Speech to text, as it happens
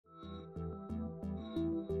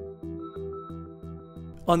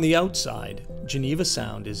On the outside, Geneva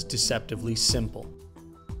Sound is deceptively simple,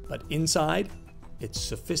 but inside, it's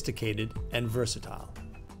sophisticated and versatile.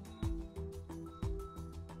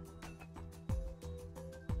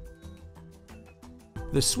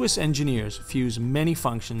 The Swiss engineers fuse many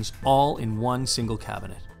functions all in one single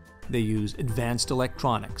cabinet. They use advanced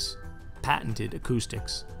electronics, patented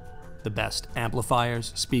acoustics, the best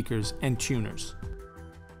amplifiers, speakers, and tuners.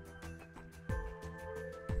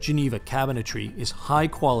 Geneva cabinetry is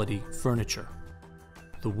high-quality furniture.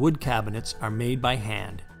 The wood cabinets are made by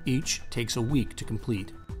hand. Each takes a week to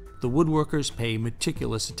complete. The woodworkers pay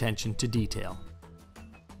meticulous attention to detail.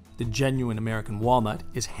 The genuine American walnut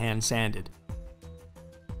is hand-sanded.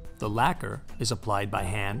 The lacquer is applied by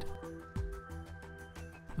hand.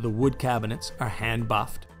 The wood cabinets are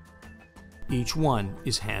hand-buffed. Each one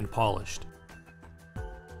is hand-polished.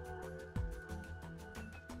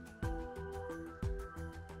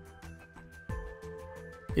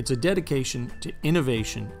 It's a dedication to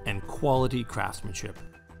innovation and quality craftsmanship.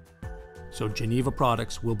 So Geneva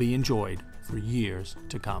products will be enjoyed for years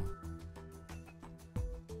to come.